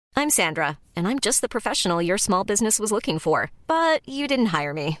I'm Sandra, and I'm just the professional your small business was looking for. But you didn't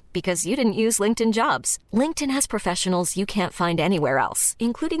hire me because you didn't use LinkedIn Jobs. LinkedIn has professionals you can't find anywhere else,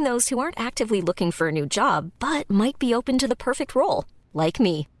 including those who aren't actively looking for a new job, but might be open to the perfect role, like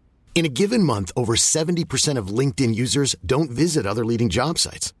me. In a given month, over 70% of LinkedIn users don't visit other leading job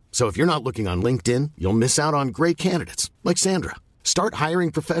sites. So if you're not looking on LinkedIn, you'll miss out on great candidates like Sandra. Start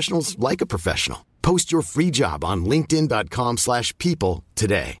hiring professionals like a professional. Post your free job on linkedin.com/people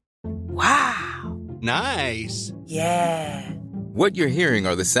today. Wow. Nice. Yeah. What you're hearing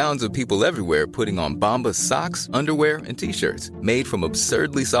are the sounds of people everywhere putting on Bombas socks, underwear, and T-shirts made from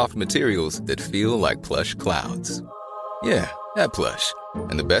absurdly soft materials that feel like plush clouds. Yeah, that plush.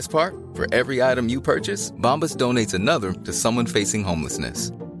 And the best part? For every item you purchase, Bombas donates another to someone facing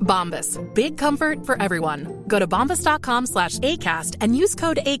homelessness. Bombas. Big comfort for everyone. Go to bombas.com/ACAST and use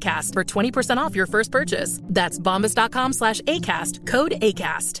code ACAST for 20% off your first purchase. That's bombas.com/ACAST. Code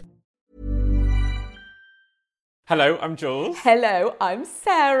ACAST. Hello, I'm Jules. Hello, I'm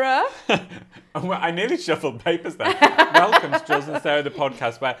Sarah. I nearly shuffled papers there. Welcome to Jules and Sarah, the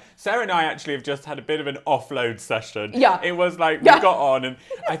podcast, where Sarah and I actually have just had a bit of an offload session. Yeah. It was like, we got on, and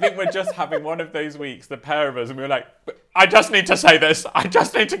I think we're just having one of those weeks, the pair of us, and we were like, I just need to say this. I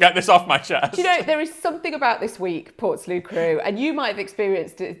just need to get this off my chest. Do you know, there is something about this week, Portslade crew, and you might have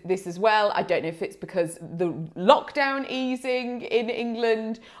experienced this as well. I don't know if it's because the lockdown easing in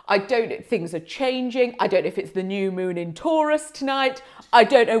England. Things are changing. I don't know if it's the new moon in Taurus tonight. I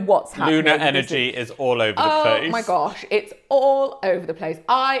don't know what's happening. Lunar energy is all over the place. Oh my gosh, it's all over the place.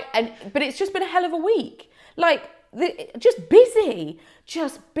 But it's just been a hell of a week. Like, just busy. It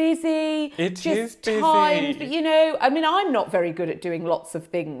is busy. Timed, but I'm not very good at doing lots of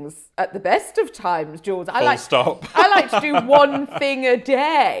things at the best of times, Jules. Stop. I like to do one thing a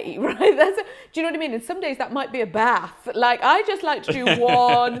day, right? Do you know what I mean? And some days that might be a bath. Like, I just like to do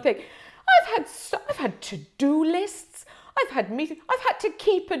one thing. I've had to-do lists. I've had meetings. I've had to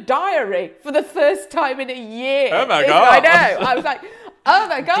keep a diary for the first time in a year. Oh my God. I know. I was like, oh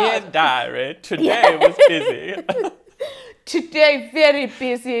my God. Dear diary, today was busy. Today, very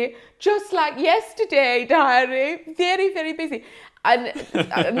busy. Just like yesterday, diary. Very, very busy. And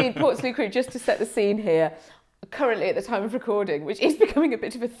I mean, Portslade crew, just to set the scene here, currently at the time of recording, which is becoming a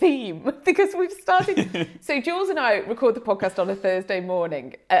bit of a theme because we've started. So Jules and I record the podcast on a Thursday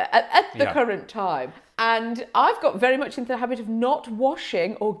morning at the current time. And I've got very much into the habit of not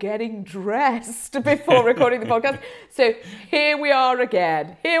washing or getting dressed before recording the podcast. So here we are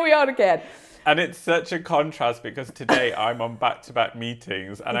again. And it's such a contrast because today I'm on back-to-back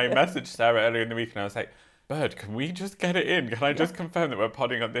meetings and I messaged Sarah earlier in the week and I was like, Bird, can we just get it in? Can I just confirm that we're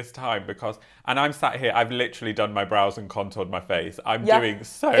podding at this time? And I'm sat here, I've literally done my brows and contoured my face. I'm doing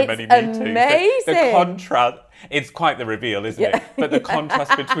so many meetings. Amazing. The contrast, it's quite the reveal, isn't it? But the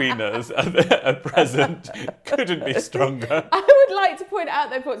contrast between us at present couldn't be stronger. I would like to point out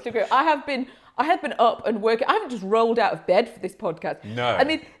though, Portslade crew, I have been up and working. I haven't just rolled out of bed for this podcast. No. I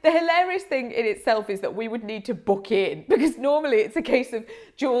mean, the hilarious thing in itself is that we would need to book in because normally it's a case of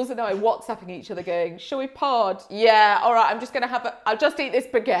Jules and I WhatsApping each other going, shall we pod? Yeah, all right, I'll just eat this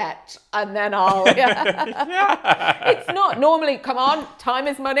baguette and then I'll... Yeah. It's not normally, come on, time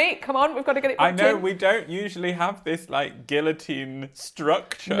is money. Come on, we've got to get it booked I know, in. we don't usually have this like guillotine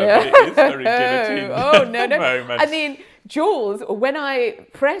structure, but it is very guillotine moment. I mean, Jules, when I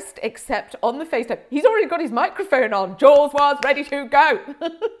pressed accept on the FaceTime, he's already got his microphone on. Jules was ready to go.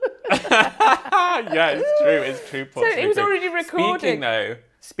 Yeah, it's true. So he was already recording.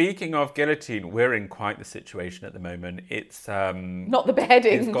 Speaking of guillotine, we're in quite the situation at the moment. It's not the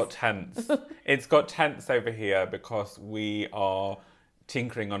beheadings. It's got tense. It's got tense over here because we are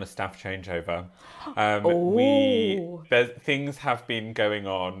tinkering on a staff changeover. Things have been going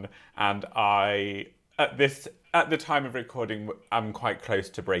on, and at the time of recording, I'm quite close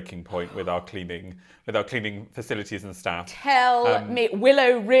to breaking point with our cleaning facilities and staff. Tell me,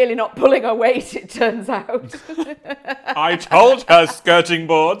 Willow really not pulling her weight, it turns out. I told her skirting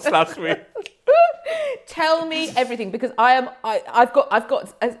boards last week. Tell me everything, because I've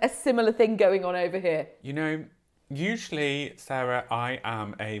got a similar thing going on over here. You know, usually, Sarah, I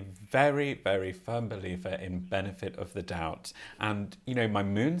am a very, very firm believer in benefit of the doubt. And, you know, my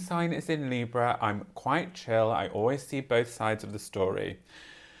moon sign is in Libra. I'm quite chill. I always see both sides of the story.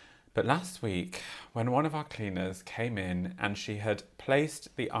 But last week, when one of our cleaners came in and she had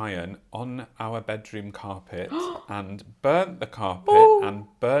placed the iron on our bedroom carpet and burnt the carpet and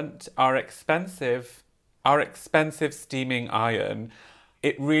burnt our expensive steaming iron,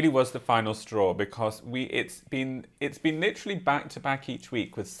 It really was the final straw because it's been literally back to back each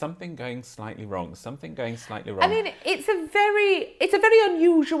week with something going slightly wrong. I mean, it's a very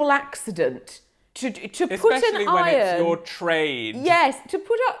unusual accident to put an iron. Especially when it's your trade. Yes, to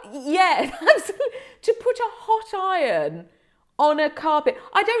put a hot iron on a carpet.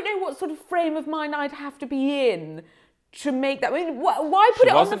 I don't know what sort of frame of mind I'd have to be in to make that. I mean, why put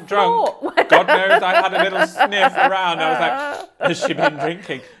it on the floor? She wasn't drunk. God knows I had a little sniff around. I was like, has she been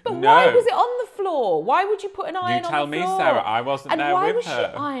drinking? But no. why was it on the floor? Why would you put an iron on the floor? You tell me, Sarah. I wasn't there with her. And why was she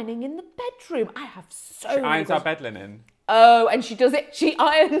ironing in the bedroom? I have so many She irons our questions. bed linen. Oh, and she does it. She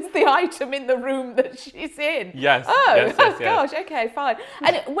irons the item in the room that she's in. Yes. Oh, yes. gosh. Okay, fine.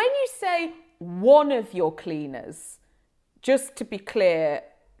 And when you say one of your cleaners, just to be clear,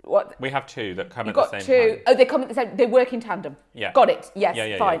 what we have two that come you at the got same two. time. Oh, they come at the same. They work in tandem. Yeah. Got it. Yes.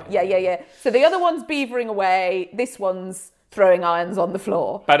 Yeah, fine. yeah. Yeah. So the other one's beavering away. This one's throwing irons on the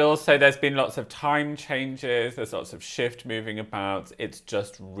floor. But also there's been lots of time changes, there's lots of shift moving about. It's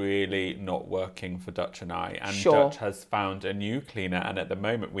just really not working for Dutch and I. And Sure. Dutch has found a new cleaner, and at the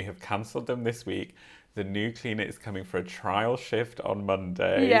moment we have cancelled them this week. The new cleaner is coming for a trial shift on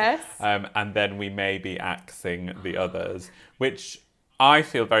Monday. Yes. And then we may be axing the others, which I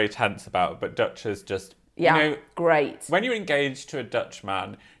feel very tense about, but Dutch is just, Yeah. Great. when you're engaged to a Dutch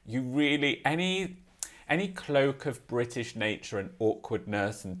man, you really, any cloak of British nature and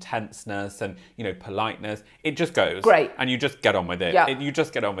awkwardness and tenseness and, politeness, it just goes. Great. And you just get on with it. Yeah. You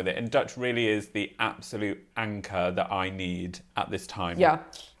just get on with it. And Dutch really is the absolute anchor that I need at this time. Yeah.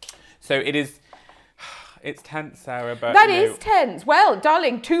 So it's tense, Sarah, but... That is tense. Well,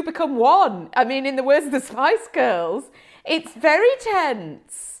 darling, two become one. I mean, in the words of the Spice Girls, it's very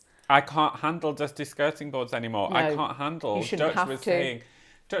tense. I can't handle dusty skirting boards anymore. No, I can't handle. you shouldn't have to.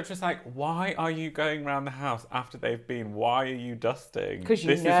 Dutch was like, why are you going around the house after they've been? Why are you dusting? Because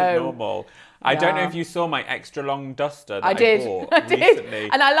this isn't normal. I don't know if you saw my extra long duster that I bought recently.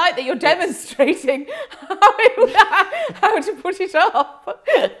 And I like that you're demonstrating how to put it up.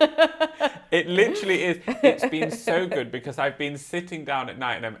 It literally is. It's been so good because I've been sitting down at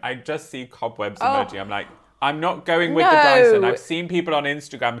night and I just see cobwebs emerging. I'm like, I'm not going with the Dyson. I've seen people on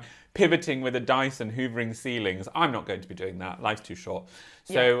Instagram pivoting with a Dyson, hoovering ceilings. I'm not going to be doing that. Life's too short.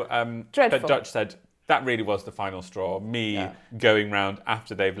 So, but Dutch said that really was the final straw. Me going round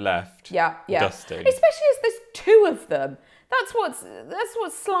after they've left, dusting. Especially as there's two of them. That's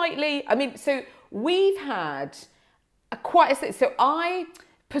what's slightly. I mean, so we've had so I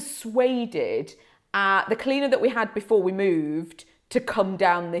persuaded the cleaner that we had before we moved to come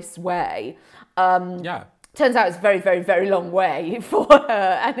down this way. Turns out it's a very, very, very long way for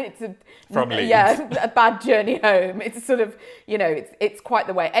her, and it's from Leeds. a bad journey home. It's sort of, it's quite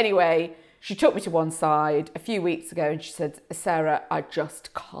the way. Anyway, she took me to one side a few weeks ago, and she said, "Sarah, I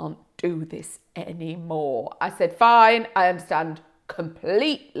just can't do this anymore." I said, "Fine, I understand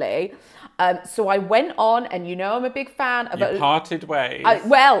completely." So I went on, and I'm a big fan of. You parted ways.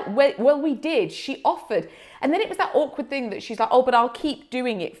 Well, we did. She offered. And then it was that awkward thing that she's like, "Oh, but I'll keep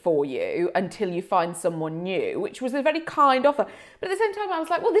doing it for you until you find someone new," which was a very kind offer. But at the same time, I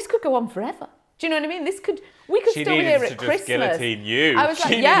was like, well, this could go on forever. Do you know what I mean? We could still be here at Christmas. She needed to just guillotine you. I was like,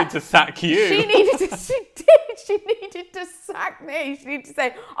 she needed to sack you. She needed to sack me. She needed to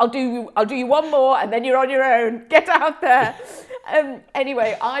say, I'll do you one more and then you're on your own. Get out there.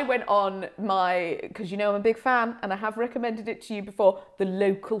 Anyway, I went on because I'm a big fan and I have recommended it to you before, the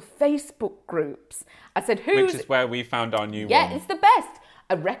local Facebook groups. I said, which is where we found our new one. Yeah, it's the best.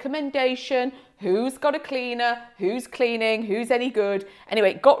 A recommendation, who's got a cleaner, who's cleaning, who's any good.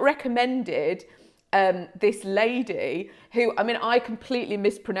 Anyway, it got recommended this lady who, I completely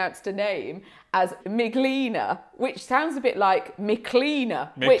mispronounced her name as Miglina, which sounds a bit like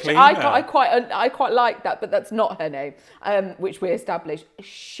Micklina, which I quite like that, but that's not her name, which we established.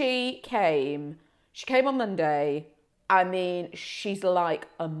 She came on Monday. She's like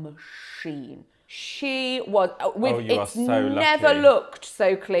a machine. She was. It's never looked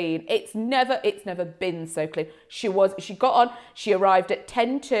so clean. It's never been so clean. She got on. She arrived at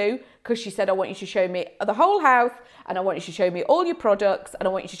 10:02 because she said, "I want you to show me the whole house, and I want you to show me all your products, and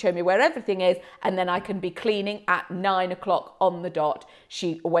I want you to show me where everything is, and then I can be cleaning at 9 o'clock on the dot."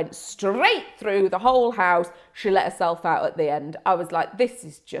 She went straight through the whole house. She let herself out at the end. I was like, "This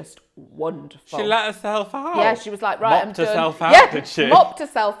is just wonderful." She let herself out. Yeah, she was like, "Right, mopped I'm done." herself out, did she? Mopped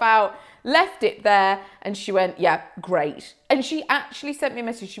herself out. Left it there, and she went, "Yeah, great." And she actually sent me a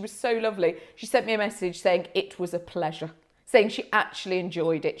message. She was so lovely. She sent me a message saying it was a pleasure, saying she actually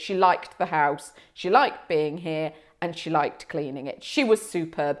enjoyed it. She liked the house. She liked being here, and she liked cleaning it. She was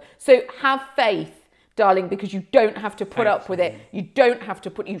superb. So have faith, darling, because you don't have to put up with it. You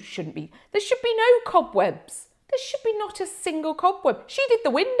shouldn't be. There should be no cobwebs. There should be not a single cobweb. She did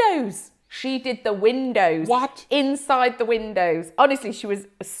the windows. What? Inside the windows. Honestly, she was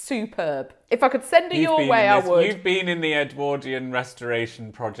superb. If I could send her your way, I would. You've been in the Edwardian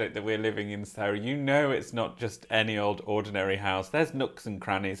restoration project that we're living in, Sarah. You know it's not just any old ordinary house. There's nooks and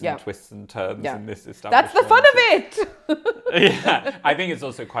crannies and twists and turns in this establishment. That's the fun of it! Yeah, I think it's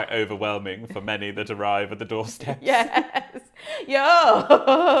also quite overwhelming for many that arrive at the doorstep. Yes.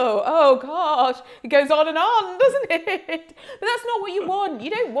 Oh gosh. It goes on, doesn't it? But that's not what you want.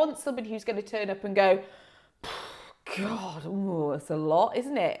 You don't want somebody who's going to turn up and go, God, that's a lot,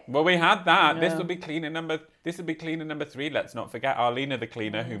 isn't it? Well, we had that. Yeah. This would be cleaner number 3. Let's not forget Arlena the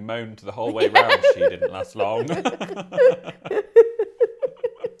cleaner who moaned the whole way round. She didn't last long.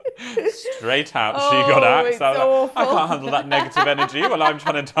 Straight out, she got axed. I can't handle that negative energy while I'm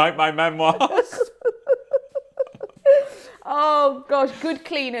trying to type my memoirs. Oh gosh, good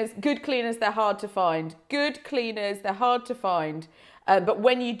cleaners, they're hard to find. But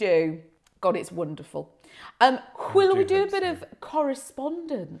when you do, God, it's wonderful. Will we do a bit of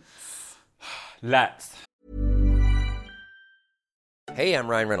correspondence? Let's. Hey, I'm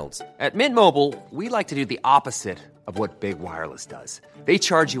Ryan Reynolds. At Mint Mobile, we like to do the opposite of what Big Wireless does. They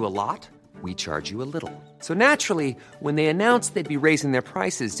charge you a lot, we charge you a little. So naturally, when they announced they'd be raising their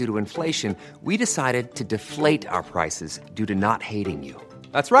prices due to inflation, we decided to deflate our prices due to not hating you.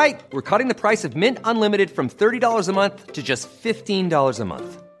 That's right. We're cutting the price of Mint Unlimited from $30 a month to just $15 a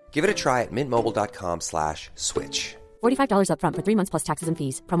month. Give it a try at mintmobile.com/switch. $45 up front for 3 months plus taxes and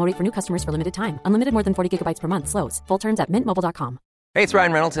fees. Promo rate for new customers for limited time. Unlimited more than 40 gigabytes per month. Slows full terms at mintmobile.com. Hey, it's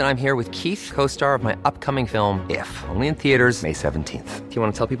Ryan Reynolds, and I'm here with Keith, co-star of my upcoming film, If, only in theaters May 17th. Do you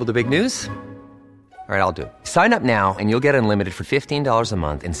want to tell people the big news? All right, I'll do it. Sign up now and you'll get unlimited for $15 a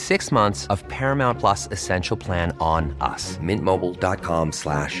month and 6 months of Paramount Plus Essential Plan on us.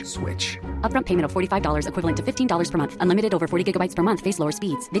 mintmobile.com/switch. Upfront payment of $45 equivalent to $15 per month. Unlimited over 40 gigabytes per month. Face lower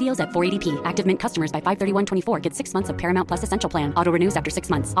speeds. Videos at 480p. Active Mint customers by 531.24 get 6 months of Paramount Plus Essential Plan. Auto renews after 6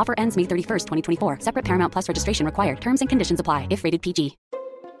 months. Offer ends May 31st, 2024. Separate Paramount Plus registration required. Terms and conditions apply if rated PG.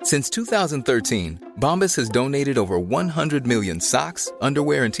 Since 2013, Bombas has donated over 100 million socks,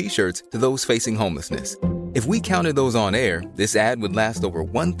 underwear, and T-shirts to those facing homelessness. If we counted those on air, this ad would last over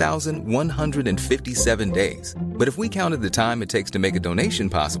 1,157 days. But if we counted the time it takes to make a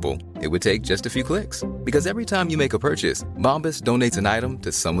donation possible, it would take just a few clicks. Because every time you make a purchase, Bombas donates an item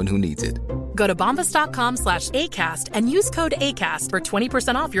to someone who needs it. Go to bombas.com/ACAST and use code ACAST for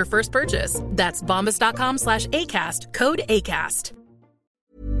 20% off your first purchase. That's bombas.com/ACAST, code ACAST.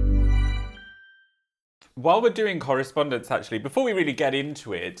 While we're doing correspondence, actually, before we really get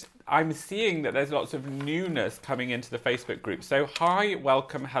into it, I'm seeing that there's lots of newness coming into the Facebook group. So hi,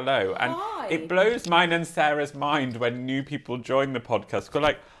 welcome, hello. And it blows mine and Sarah's mind when new people join the podcast. We're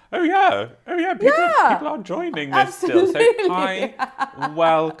like, oh yeah, people are joining this still. So hi,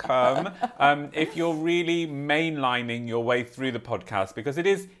 welcome. If you're really mainlining your way through the podcast, because it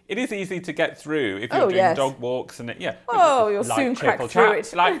is easy to get through if you're doing dog walks and you'll soon crack through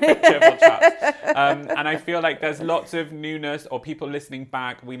it. Like cheerful chats. And I feel like there's lots of newness or people listening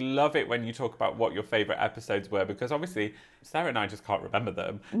back. We love it when you talk about what your favourite episodes were, because obviously Sarah and I just can't remember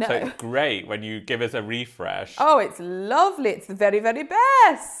them. No. So it's great when you give us a refresh. Oh, it's lovely. It's the very, very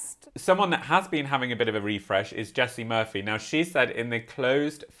best. Someone that has been having a bit of a refresh is Jessie Murphy. Now, she said in the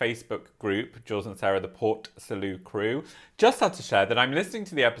closed Facebook group, Jules and Sarah, the Port Salut crew, just had to share that I'm listening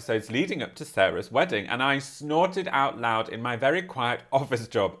to the episodes leading up to Sarah's wedding, and I snorted out loud in my very quiet office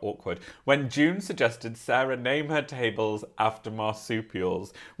job, awkward, when June suggested Sarah name her tables after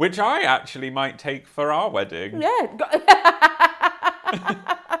marsupials, which I actually might take for our wedding. Yeah.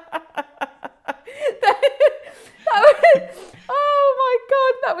 Oh my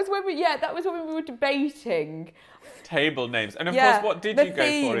God, that was when we were debating table names. And of course, what did you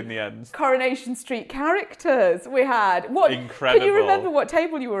go for in the end? Coronation Street characters we had. What? Incredible. Can you remember what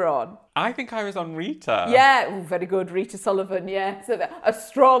table you were on? I think I was on Rita. Yeah, very good, Rita Sullivan, yeah. So a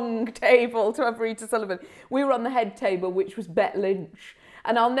strong table to have Rita Sullivan. We were on the head table, which was Bette Lynch.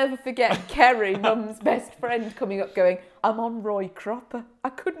 And I'll never forget Kerry, Mum's best friend, coming up going, I'm on Roy Cropper. I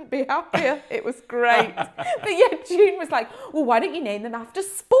couldn't be happier. It was great. But yeah, June was like, well, why don't you name them after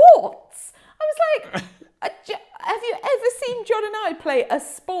sports? I was like, have you ever seen John and I play a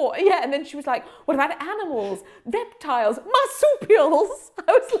sport? Yeah, and then she was like, what about animals, reptiles, marsupials?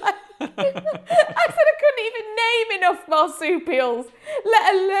 I was like, I said I couldn't even name enough marsupials,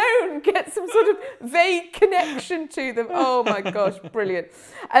 let alone get some sort of vague connection to them. Oh my gosh, brilliant.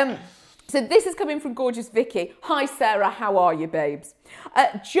 So this is coming from gorgeous Vicky. Hi Sarah, how are you, babes?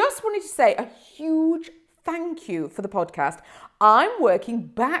 Just wanted to say a huge thank you for the podcast. I'm working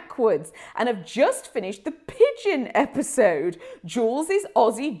backwards and have just finished the pigeon episode. Jules'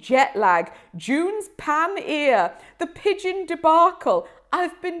 Aussie jet lag, June's pan ear, the pigeon debacle.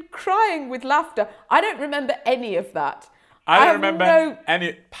 I've been crying with laughter. I don't remember any of that. I don't remember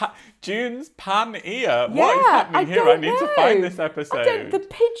any. June's pan ear. Yeah, what is happening here? I need to find this episode. The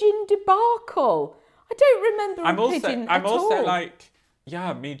pigeon debacle. I don't remember pigeon I'm at also all. like,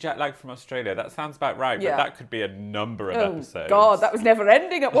 yeah, me jet lag from Australia. That sounds about right, Yeah. but that could be a number of episodes. God, that was never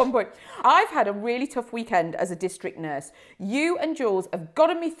ending at one point. I've had a really tough weekend as a district nurse. You and Jules have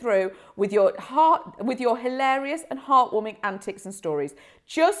gotten me through with your hilarious and heartwarming antics and stories.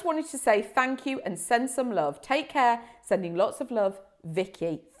 Just wanted to say thank you and send some love. Take care. Sending lots of love,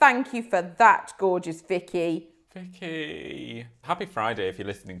 Vicky. Thank you for that, gorgeous Vicky. Vicky. Happy Friday if you're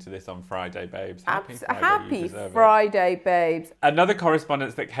listening to this on Friday, babes. Happy you deserve it. Friday, babes. Another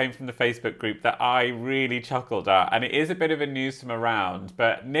correspondence that came from the Facebook group that I really chuckled at, and it is a bit of a news from around,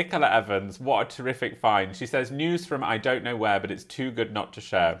 but Nicola Evans, what a terrific find. She says, news from I don't know where, but it's too good not to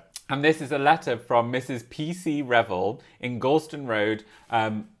share. And this is a letter from Mrs. P.C. Revel in Galston Road,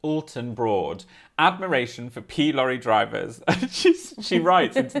 Alton Broad. Admiration for P-lorry drivers. She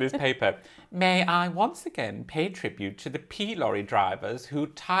writes into this paper, may I once again pay tribute to the P-lorry drivers who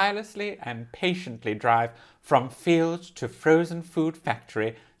tirelessly and patiently drive from field to frozen food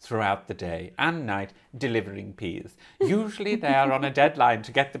factory throughout the day and night delivering peas. Usually they are on a deadline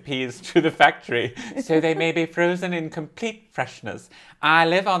to get the peas to the factory so they may be frozen in complete freshness. I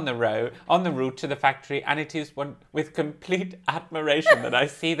live on the route to the factory, and it is with complete admiration that I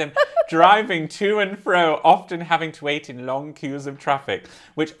see them driving to and fro, often having to wait in long queues of traffic,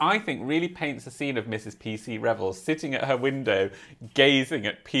 which I think really paints a scene of Mrs. P.C. Revel sitting at her window gazing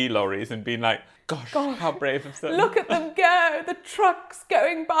at pea lorries and being like, Gosh, how brave of them. Look at them go. The trucks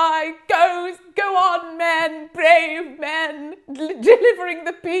going by. Go on, men. Brave men. Delivering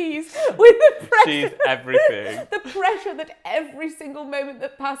the peas with the pressure. She's everything. The pressure that every single moment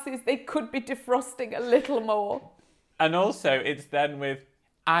that passes, they could be defrosting a little more. And also, it's then with,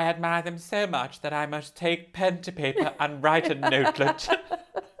 I admire them so much that I must take pen to paper and write a notelet.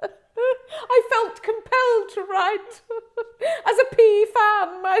 I felt compelled to write as a pea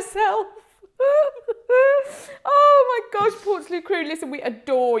fan myself. Oh my gosh, Portslade Crew, listen, we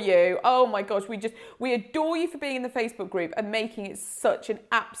adore you. Oh my gosh, we adore you for being in the Facebook group and making it such an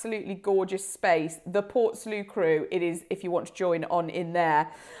absolutely gorgeous space. The Portslade Crew, it is, if you want to join on in there.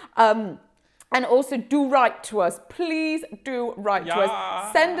 And also do write to us. Please do write to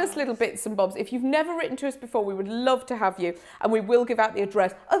us. Send us little bits and bobs. If you've never written to us before, we would love to have you. And we will give out the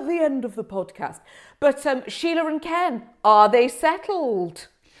address at the end of the podcast. But Sheila and Ken, are they settled?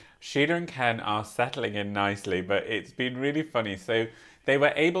 Sheila and Ken are settling in nicely, but it's been really funny. So they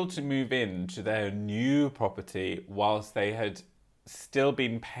were able to move into their new property whilst they had still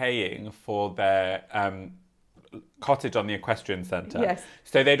been paying for their cottage on the equestrian centre. Yes.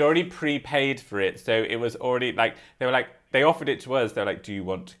 So they'd already prepaid for it. So it was already like, they offered it to us. They're like, do you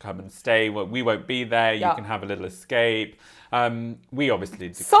want to come and stay? Well, we won't be there. You can have a little escape. We obviously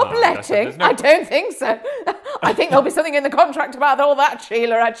declined. Subletting? I don't think so. I think there'll be something in the contract about all that,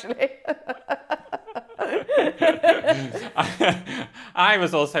 Sheila, actually. I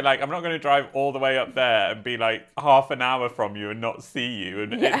was also like, I'm not going to drive all the way up there and be like half an hour from you and not see you.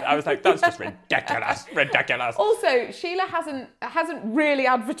 And I was like, that's just ridiculous. Also, Sheila hasn't really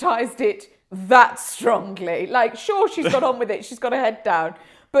advertised it that strongly. Like, sure, she's got on with it. She's got her head down.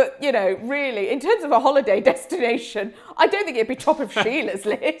 But, you know, really, in terms of a holiday destination, I don't think it'd be top of Sheila's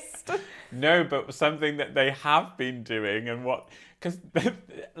list. No, but something that they have been doing and because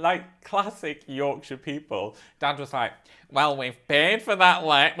like classic Yorkshire people, Dad was like, well, we've paid for that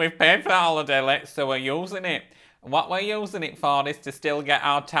holiday let, so we're using it. And what we're using it for is to still get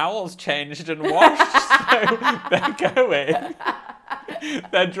our towels changed and washed. So they're going.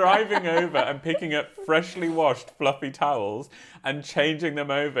 They're driving over and picking up freshly washed fluffy towels and changing them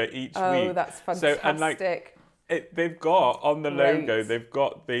over each week. Oh, that's fantastic. So, and like, they've got on the logo, they've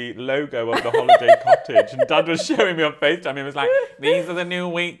got the logo of the holiday cottage. And Dad was showing me on FaceTime. He was like, these are the new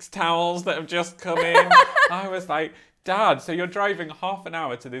week's towels that have just come in. I was like, Dad, so you're driving half an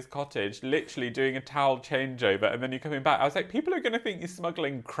hour to this cottage, literally doing a towel changeover, and then you're coming back. I was like, people are going to think you're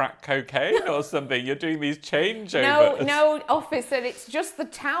smuggling crack cocaine or something. You're doing these changeovers. No, officer, it's just the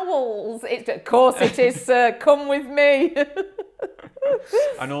towels. Of course it is, sir. Come with me.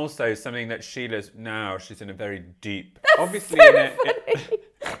 And also something that she's in a very deep... That's obviously so in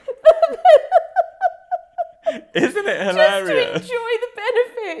it, isn't it hilarious? Just to enjoy the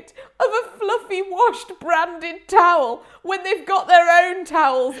benefit benefit of a fluffy washed branded towel when they've got their own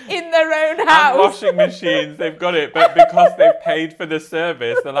towels in their own house? And washing machines, they've got it, but because they've paid for the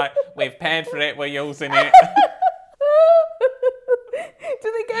service, they're like, we've paid for it, we're using it.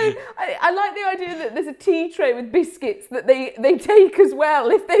 Do they go? I like the idea that there's a tea tray with biscuits that they take as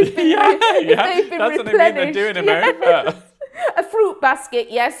well if they've been That's replenished. what I mean, they're doing them over. A fruit basket,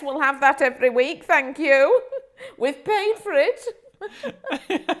 yes, we'll have that every week, thank you. We've paid for it.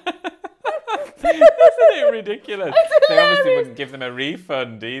 Isn't it ridiculous? They obviously wouldn't give them a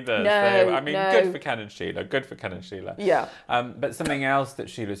refund either. No, so, I mean, no. good for Ken and Sheila. Good for Ken and Sheila. Yeah. But something else that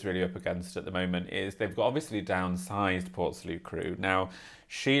Sheila's really up against at the moment is they've got obviously downsized Portslade Crew. Now,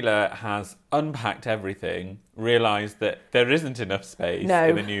 Sheila has unpacked everything, realised that there isn't enough space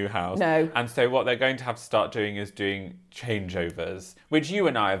in the new house. No. And so what they're going to have to start doing is doing changeovers, which you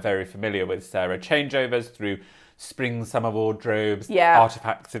and I are very familiar with, Sarah. Changeovers through spring, summer wardrobes,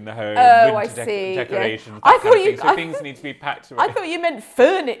 artefacts in the home, winter decorations, that kind of thing. So things need to be packed away. I thought you meant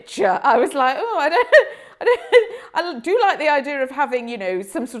furniture. I was like, I do like the idea of having,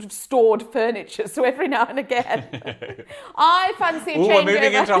 some sort of stored furniture. So every now and again, I fancy a changeover. We're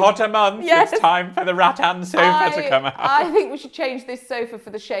moving into hotter months. Yes. It's time for the rattan sofa to come out. I think we should change this sofa for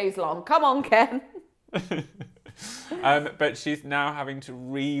the chaise longue. Come on, Ken. But she's now having to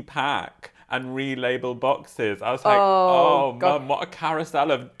repack and relabel boxes. I was like, oh Mum, what a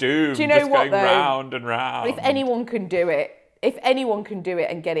carousel of doom. Do you know just what, going round and round. If anyone can do it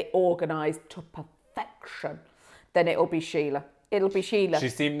and get it organised to perfection, then it'll be Sheila. It'll be Sheila. She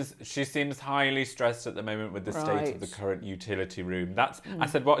seems highly stressed at the moment with the state of the current utility room. I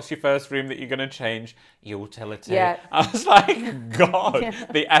said, what's your first room that you're going to change? Utility. Yeah. I was like, God,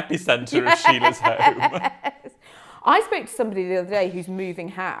 the epicentre of Sheila's home. I spoke to somebody the other day who's moving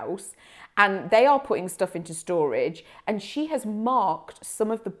house, and they are putting stuff into storage, and she has marked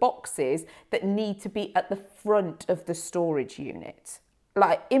some of the boxes that need to be at the front of the storage unit.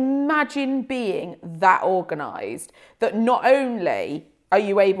 Like, imagine being that organised, that not only are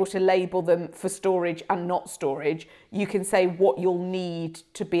you able to label them for storage and not storage, you can say what you'll need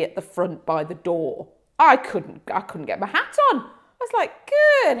to be at the front by the door. I couldn't get my hat on. I was like,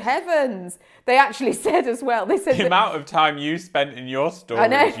 good heavens. They actually said as well, they said the amount of time you spent in your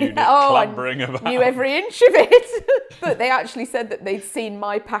storage unit clambering about. I knew every inch of it. But they actually said that they'd seen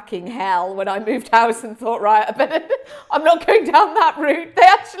my packing hell when I moved house and thought, right, I'm not going down that route. They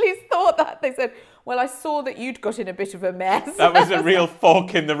actually thought that. They said, well, I saw that you'd got in a bit of a mess. That was a real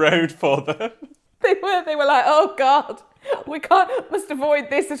fork in the road for them. They were like, oh God, must avoid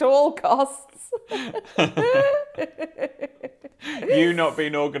this at all costs. You not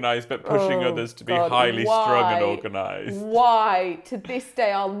being organised, but pushing others to be highly strung and organised. Why? To this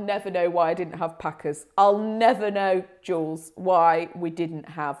day, I'll never know why I didn't have packers. I'll never know, Jules, why we didn't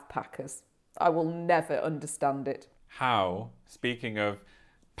have packers. I will never understand it. How, speaking of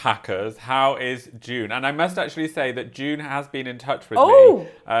packers, how is June? And I must actually say that June has been in touch with me.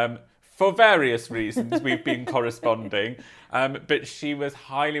 For various reasons, we've been corresponding. But she was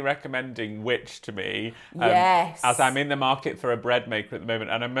highly recommending Which to me. Yes. As I'm in the market for a bread maker at the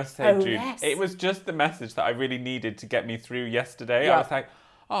moment. And I must say, June, it was just the message that I really needed to get me through yesterday. Yeah. I was like,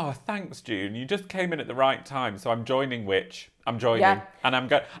 oh, thanks, June. You just came in at the right time. So I'm joining Which. I'm joining. Yeah.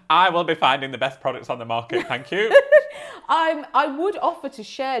 And I will be finding the best products on the market. Thank you. I would offer to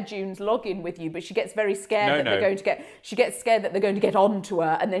share June's login with you, but she gets very scared she gets scared that they're going to get onto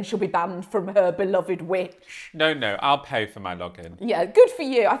her and then she'll be banned from her beloved Which. No, I'll pay for my login. Yeah, good for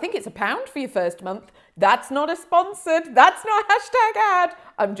you. I think it's £1 for your first month. That's not a sponsored. That's not a hashtag ad.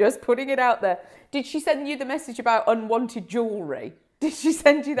 I'm just putting it out there. Did she send you the message about unwanted jewellery? Did she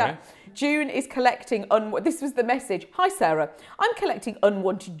send you that? Yeah. June is collecting this was the message. Hi, Sarah. I'm collecting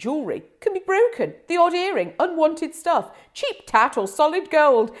unwanted jewellery. Can be broken. The odd earring. Unwanted stuff. Cheap tat or solid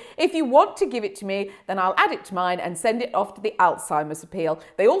gold. If you want to give it to me, then I'll add it to mine and send it off to the Alzheimer's appeal.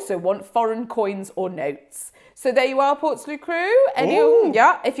 They also want foreign coins or notes. So there you are, Portslade Crew.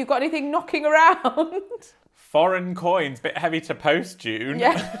 If you've got anything knocking around. Foreign coins, bit heavy to post, June.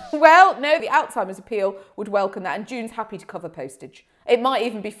 Yeah. Well, no, the Alzheimer's appeal would welcome that, and June's happy to cover postage. It might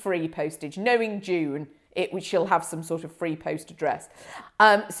even be free postage. Knowing June, she'll have some sort of free post address.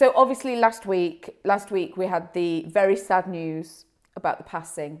 So obviously last week we had the very sad news about the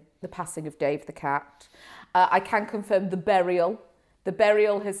passing of Dave the cat. I can confirm the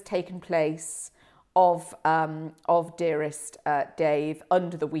burial has taken place of dearest Dave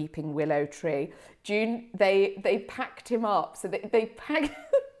under the weeping willow tree. June, they packed him up. So they packed...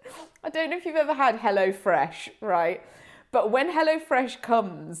 I don't know if you've ever had HelloFresh, right? But when HelloFresh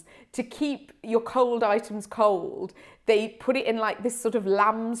comes to keep your cold items cold, they put it in like this sort of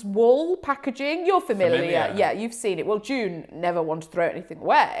lamb's wool packaging. You're familiar. Yeah, you've seen it. Well, June, never wanted to throw anything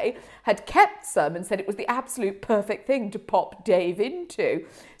away, had kept some and said it was the absolute perfect thing to pop Dave into.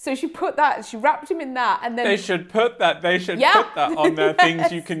 So she wrapped him in that, and then... They should put that on their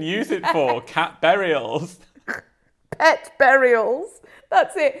things you can use it for. Cat burials. Pet burials.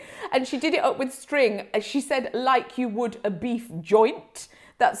 That's it. And she did it up with string. She said, like you would a beef joint.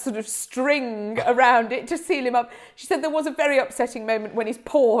 That sort of string around it to seal him up. She said there was a very upsetting moment when his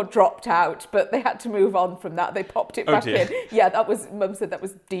paw dropped out, but they had to move on from that. They popped it back in. Yeah, Mum said that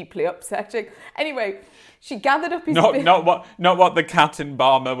was deeply upsetting. Anyway, she gathered up his... Not what the cat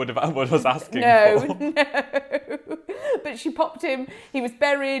embalmer was asking for. No. But she popped him. He was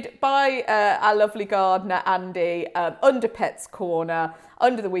buried by our lovely gardener, Andy, under Pet's Corner,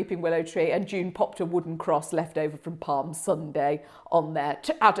 under the weeping willow tree, and June popped a wooden cross left over from Palm Sunday on there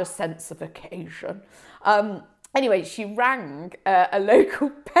to add a sense of occasion. Anyway, she rang a local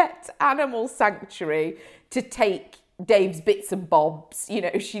pet animal sanctuary to take Dave's bits and bobs. You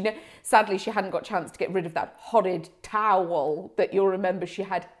know, sadly she hadn't got a chance to get rid of that horrid towel that you'll remember she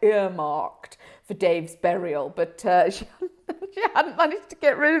had earmarked for Dave's burial, but she hadn't managed to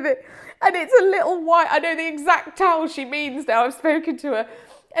get rid of it. And it's a little white, I know the exact towel she means now, I've spoken to her,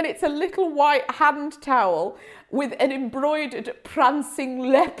 and it's a little white hand towel with an embroidered prancing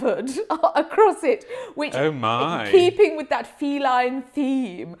leopard across it, which, oh my, keeping with that feline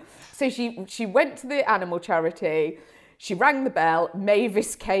theme. So she went to the animal charity, she rang the bell,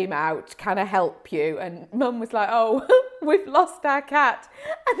 Mavis came out, can I help you? And Mum was like, oh, we've lost our cat.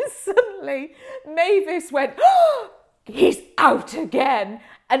 And suddenly Mavis went, oh, he's out again.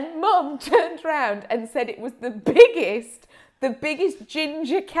 And Mum turned round and said it was the biggest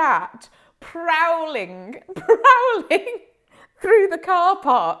ginger cat prowling through the car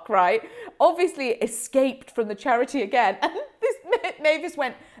park, right? Obviously escaped from the charity again. And this Mavis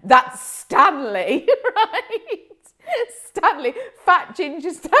went, that's Stanley, right? Stanley, fat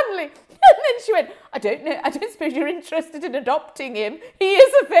ginger Stanley. And then she went, I don't know, I don't suppose you're interested in adopting him. He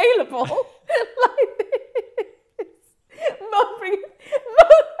is available. Like this. Mum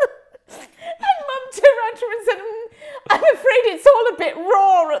turned around to her and said, I'm afraid it's all a bit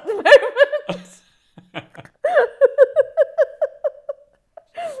raw at the moment.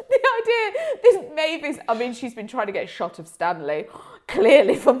 The idea, this Mavis, I mean, she's been trying to get a shot of Stanley,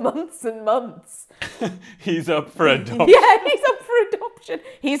 clearly for months and months. He's up for adoption. Yeah, he's up for adoption.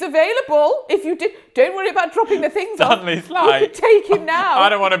 He's available. If you did, don't worry about dropping the things Stanley's off. like, you could take him now. I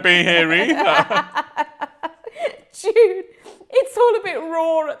don't want to be here either. June, it's all a bit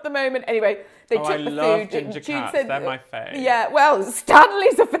raw at the moment. Anyway, they took I the love food. ginger June cats. said, They're my fave. Yeah, well,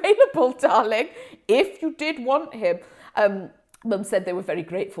 Stanley's available, darling, if you did want him. Mum said they were very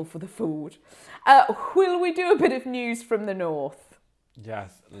grateful for the food. Will we do a bit of news from the north?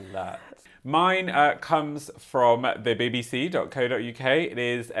 Yes, let's. Mine comes from the bbc.co.uk. It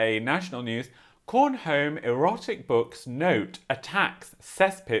is a national news. Cornholme erotic books note attacks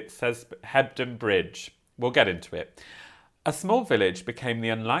cesspit, says Hebden Bridge. We'll get into it. A small village became the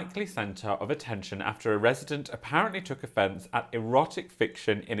unlikely centre of attention after a resident apparently took offence at erotic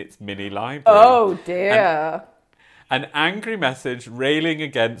fiction in its mini library. Oh dear. An angry message railing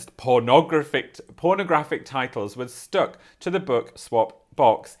against pornographic titles was stuck to the book swap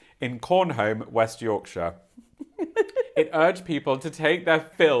box in Cornholme, West Yorkshire. It urged people to take their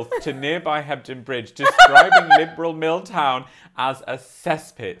filth to nearby Hebden Bridge, describing Liberal Mill Town as a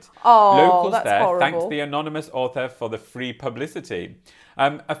cesspit. Oh, Locals that's there horrible. thanked the anonymous author for the free publicity.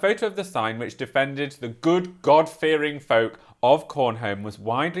 A photo of the sign, which defended the good God-fearing folk of Cornholme, was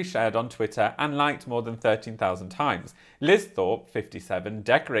widely shared on Twitter and liked more than 13,000 times. Liz Thorpe, 57,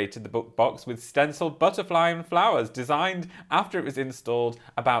 decorated the book box with stenciled butterfly and flowers designed after it was installed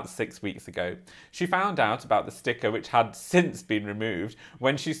about 6 weeks ago. She found out about the sticker, which had since been removed,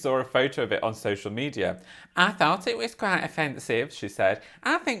 when she saw a photo of it on social media. I thought it was quite offensive, she said.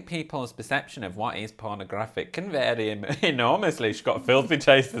 I think people's perception of what is pornographic can vary enormously. She's got a filthy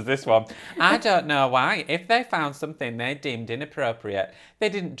taste as this one. I don't know why. If they found something they deemed inappropriate, they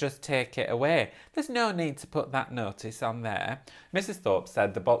didn't just take it away. There's no need to put that notice on there. Mrs. Thorpe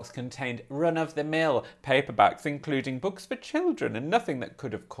said the box contained run-of-the-mill paperbacks, including books for children and nothing that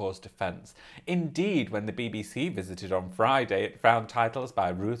could have caused offence. Indeed, when the BBC visited on Friday, it found titles by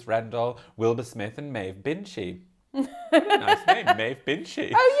Ruth Rendell, Wilbur Smith and Maeve Binchy. Nice name, Maeve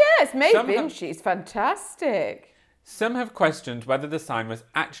Binchy. Oh yes, Maeve Binchy's fantastic. Some have questioned whether the sign was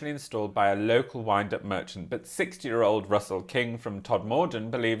actually installed by a local wind-up merchant, but 60-year-old Russell King from Todmorden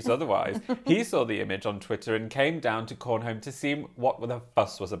believes otherwise. He saw the image on Twitter and came down to Cornholme to see what the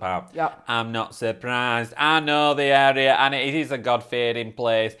fuss was about. Yep. I'm not surprised. I know the area and it is a God-fearing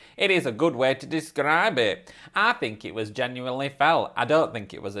place. It is a good way to describe it. I think it was genuinely felt. I don't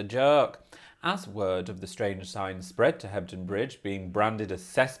think it was a joke. As word of the strange sign spread to Hebden Bridge, being branded a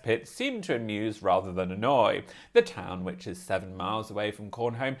cesspit seemed to amuse rather than annoy. The town, which is 7 miles away from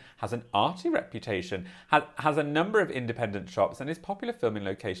Cornholme, has an arty reputation, has a number of independent shops and is a popular filming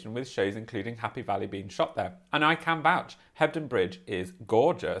location with shows including Happy Valley being shot there. And I can vouch, Hebden Bridge is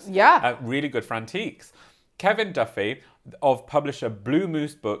gorgeous. Yeah. Really good for antiques. Kevin Duffy of publisher Blue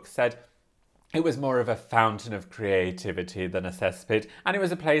Moose Books said, it was more of a fountain of creativity than a cesspit, and it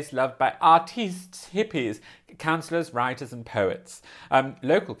was a place loved by artistes, hippies, councillors, writers and poets.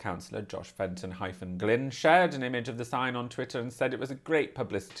 Local councillor Josh Fenton-Glynn shared an image of the sign on Twitter and said it was a great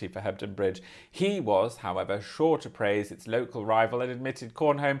publicity for Hebden Bridge. He was, however, sure to praise its local rival and admitted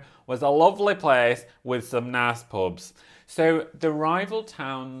Cornholme was a lovely place with some nice pubs. So the rival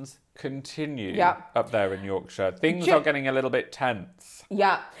towns continue up there in Yorkshire. Things are getting a little bit tense.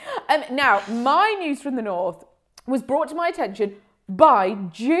 Yeah. Now, my news from the north was brought to my attention by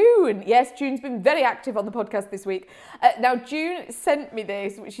June. Yes, June's been very active on the podcast this week. Now, June sent me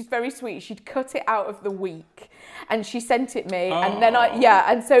this, which is very sweet. She'd cut it out of the week and she sent it me. Oh. And then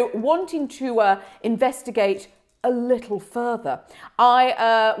and so wanting to investigate a little further,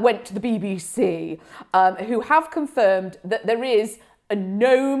 I went to the BBC, who have confirmed that there is a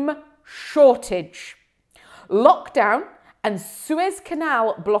gnome shortage. Lockdown and Suez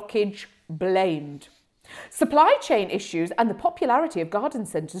Canal blockage blamed. Supply chain issues and the popularity of garden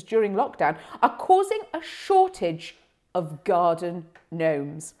centres during lockdown are causing a shortage of garden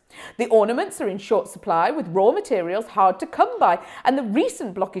gnomes. The ornaments are in short supply, with raw materials hard to come by, and the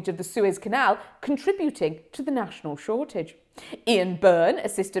recent blockage of the Suez Canal contributing to the national shortage. Ian Byrne,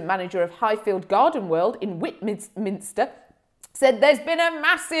 assistant manager of Highfield Garden World in Whitminster, said there's been a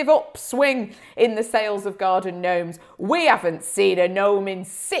massive upswing in the sales of garden gnomes. We haven't seen a gnome in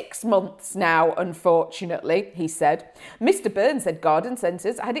 6 months now, unfortunately, he said. Mr. Byrne said garden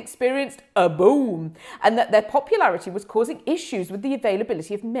centres had experienced a boom and that their popularity was causing issues with the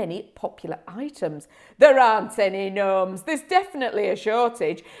availability of many popular items. There aren't any gnomes. There's definitely a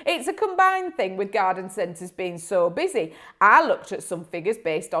shortage. It's a combined thing with garden centres being so busy. I looked at some figures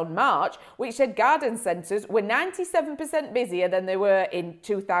based on March, which said garden centres were 97% busier than they were in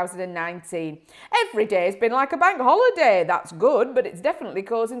 2019. Every day has been like a bank holiday. That's good, but it's definitely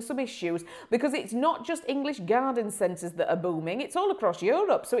causing some issues because it's not just English garden centres that are booming, it's all across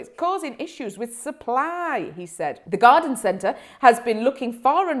Europe, so it's causing issues with supply, he said. The garden centre has been looking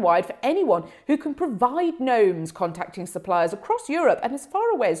far and wide for anyone who can provide gnomes, contacting suppliers across Europe and as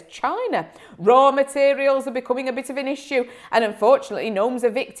far away as China. Raw materials are becoming a bit of an issue, and unfortunately gnomes are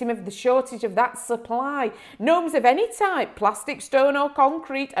victim of the shortage of that supply. Gnomes of any type, plastic, stone or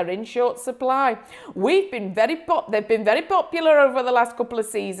concrete, are in short supply. They've been very popular over the last couple of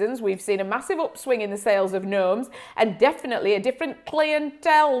seasons. We've seen a massive upswing in the sales of gnomes and definitely a different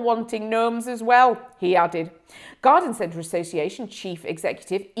clientele wanting gnomes as well, he added. Garden Centre Association Chief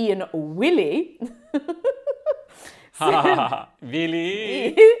Executive Ian Willie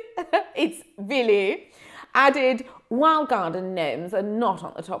Willie. It's Willie added, while garden gnomes are not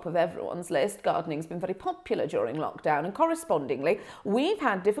on the top of everyone's list, gardening's been very popular during lockdown, and correspondingly, we've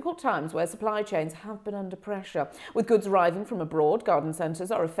had difficult times where supply chains have been under pressure. With goods arriving from abroad, garden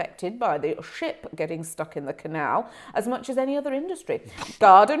centres are affected by the ship getting stuck in the canal as much as any other industry.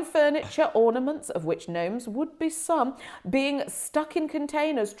 Garden furniture, ornaments, of which gnomes would be some, being stuck in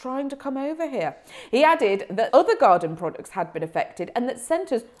containers trying to come over here. He added that other garden products had been affected and that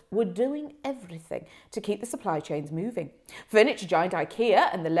centres were doing everything to keep the supply chains moving. Furniture giant IKEA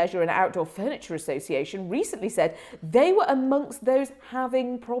and the Leisure and Outdoor Furniture Association recently said they were amongst those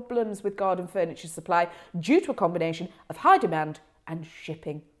having problems with garden furniture supply due to a combination of high demand and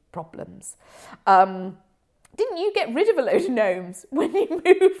shipping problems. Didn't you get rid of a load of gnomes when you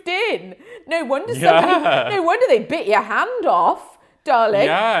moved in? No wonder they bit your hand off, darling.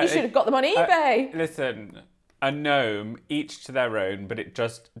 Yeah, you should have got them on eBay. Listen, a gnome, each to their own, but it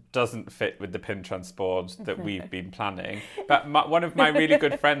just doesn't fit with the Pinterest board that we've been planning. But one of my really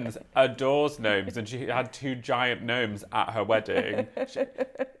good friends adores gnomes, and she had 2 giant gnomes at her wedding.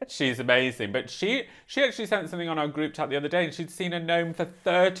 She's amazing. But she actually sent something on our group chat the other day, and she'd seen a gnome for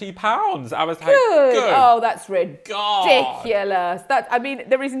 £30. I was like, good. Oh, that's ridiculous.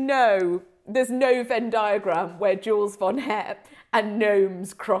 There is no there's no Venn diagram where Jules Von Hep and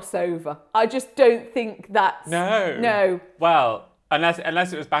gnomes cross over. I just don't think that's... No. Well, unless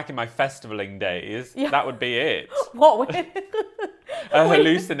it was back in my festivaling days, that would be it. What? A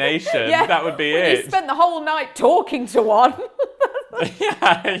hallucination, that would be it. You spent the whole night talking to one.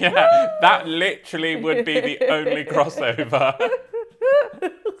 yeah. That literally would be the only crossover.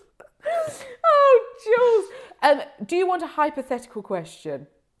 Oh, Jules. Do you want a hypothetical question?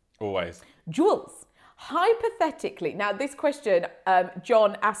 Always. Jules, hypothetically, now this question,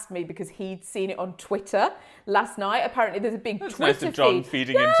 John asked me because he'd seen it on Twitter last night. Apparently there's a big That's Twitter nice of John feed.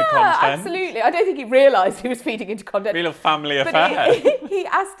 feeding into content. Absolutely. I don't think he realised he was feeding into content. Real family affair. He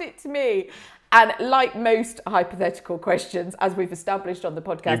asked it to me. And like most hypothetical questions, as we've established on the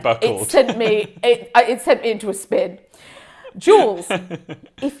podcast, You buckled. it sent me into a spin. Jules,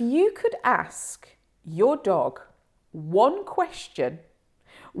 if you could ask your dog one question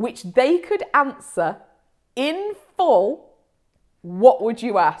which they could answer in full, what would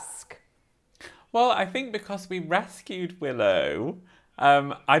you ask? Well, I think because we rescued Willow,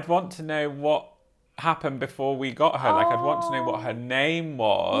 I'd want to know what happened before we got her. Like, I'd want to know what her name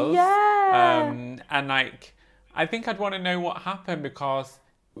was. Yeah. And like, I think I'd want to know what happened because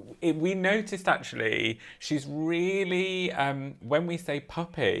we noticed actually she's really, when we say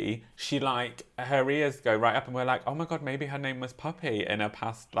puppy, she like, her ears go right up and we're like, oh my God, maybe her name was Puppy in her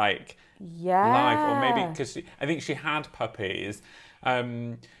past like life. Or maybe, because I think she had puppies.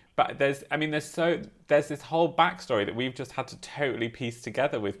 But there's this whole backstory that we've just had to totally piece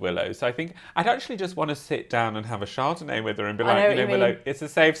together with Willow. So I think I'd actually just want to sit down and have a Chardonnay with her and be like, Willow, it's a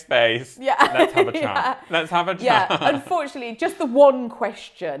safe space. Yeah. Let's have a chat. Let's have a chat. Yeah, unfortunately, just the one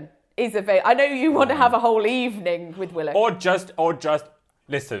question is available. I know you want to have a whole evening with Willow. Or just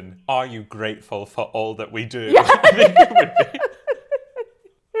listen, are you grateful for all that we do? Yeah. I think it would be.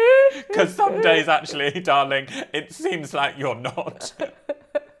 Because some days, actually, darling, it seems like you're not.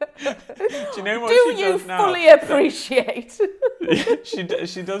 Do you know what she does now? Do you fully appreciate? She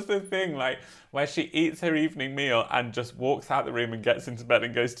does the thing like where she eats her evening meal and just walks out the room and gets into bed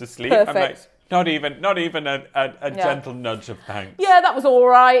and goes to sleep. Perfect. I'm like, not even a gentle nudge of thanks. Yeah, that was all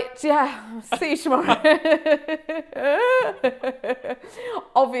right. Yeah, see you tomorrow.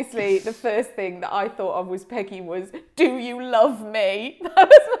 Obviously, the first thing that I thought of was Peggy was, do you love me? That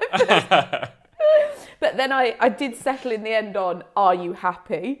was my first. But then I did settle in the end on, are you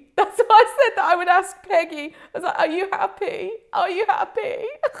happy? That's why I said that I would ask Peggy. I was like, are you happy? Are you happy?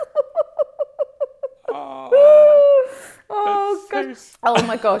 Oh, God. Oh,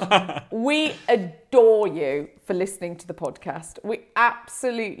 my gosh. We adore you for listening to the podcast. We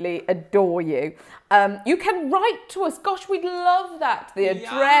absolutely adore you. You can write to us. Gosh, we'd love that. The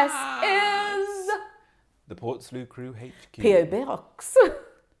address is... The Portslade Crew HQ. P.O. Box.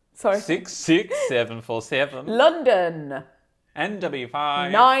 Sorry. 66747. London. NW5.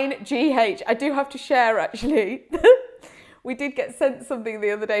 9GH. I do have to share, actually. We did get sent something the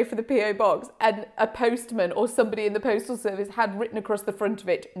other day for the PO box, and a postman or somebody in the postal service had written across the front of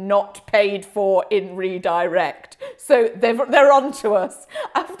it, "Not paid for in redirect." So they're on to us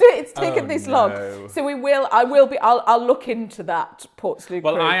after it's taken this long. So I'll look into that, Portslade Crew.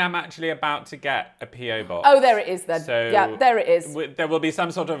 Well, I am actually about to get a PO box. Oh, there it is then. So yeah, there it is. There will be some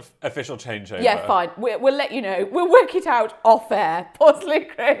sort of official changeover. Yeah, fine. We'll let you know. We'll work it out off air,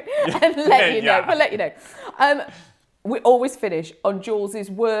 Portslade Crew, and let you know. We'll let you know. We always finish on Jules's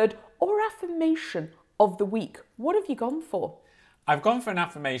word or affirmation of the week. What have you gone for? I've gone for an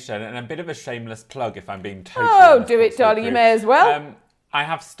affirmation and a bit of a shameless plug, if I'm being totally honest. Do it, darling. You may as well. I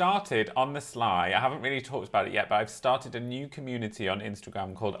have started on the sly, I haven't really talked about it yet, but I've started a new community on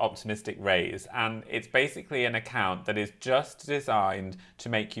Instagram called Optimistic Rays, and it's basically an account that is just designed to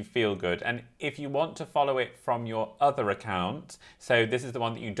make you feel good. And if you want to follow it from your other account, so this is the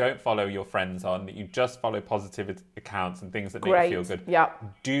one that you don't follow your friends on, that you just follow positive accounts and things that make you feel good,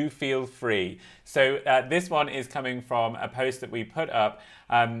 do feel free. So this one is coming from a post that we put up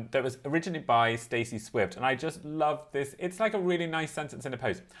that was originally by Stacey Swift, and I just love this. It's like a really nice sentence in a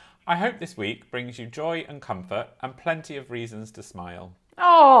post. I hope this week brings you joy and comfort and plenty of reasons to smile.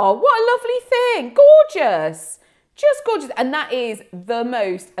 Oh, what a lovely thing. Gorgeous. Just gorgeous. And that is the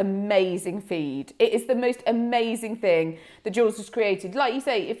most amazing feed. It is the most amazing thing that Jules has created. Like you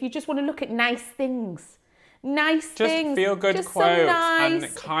say, if you just want to look at nice things, just feel good just quotes nice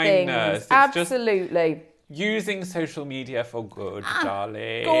and kindness. Absolutely. Using social media for good,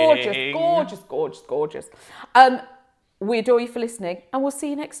 darling. Gorgeous, gorgeous, gorgeous, gorgeous. We adore you for listening, and we'll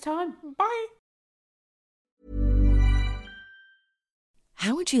see you next time. Bye.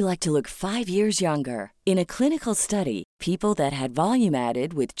 How would you like to look 5 years younger? In a clinical study, people that had volume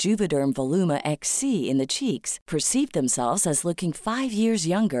added with Juvederm Voluma XC in the cheeks perceived themselves as looking 5 years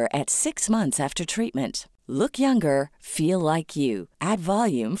younger at 6 months after treatment. Look younger, feel like you. Add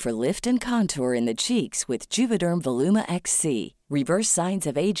volume for lift and contour in the cheeks with Juvederm Voluma XC. Reverse signs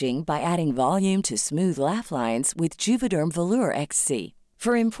of aging by adding volume to smooth laugh lines with Juvederm Volure XC.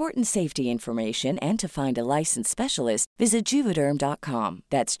 For important safety information and to find a licensed specialist, visit Juvederm.com.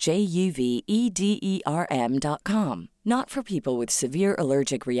 That's JUVEDERM.com. Not for people with severe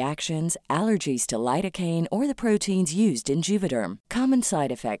allergic reactions, allergies to lidocaine, or the proteins used in Juvederm. Common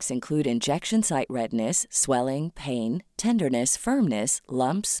side effects include injection site redness, swelling, pain, tenderness, firmness,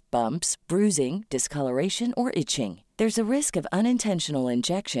 lumps, bumps, bruising, discoloration, or itching. There's a risk of unintentional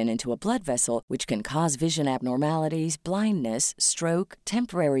injection into a blood vessel, which can cause vision abnormalities, blindness, stroke,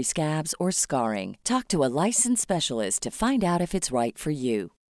 temporary scabs, or scarring. Talk to a licensed specialist to find out if it's right for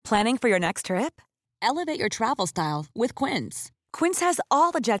you. Planning for your next trip? Elevate your travel style with Quince. Quince has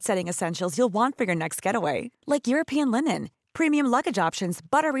all the jet-setting essentials you'll want for your next getaway, like European linen, premium luggage options,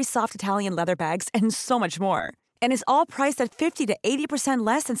 buttery soft Italian leather bags, and so much more. And is all priced at 50 to 80%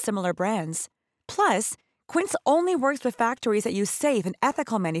 less than similar brands. Plus, Quince only works with factories that use safe and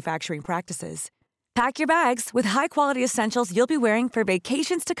ethical manufacturing practices. Pack your bags with high-quality essentials you'll be wearing for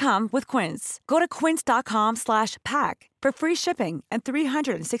vacations to come with Quince. Go to quince.com/pack for free shipping and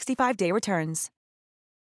 365-day returns.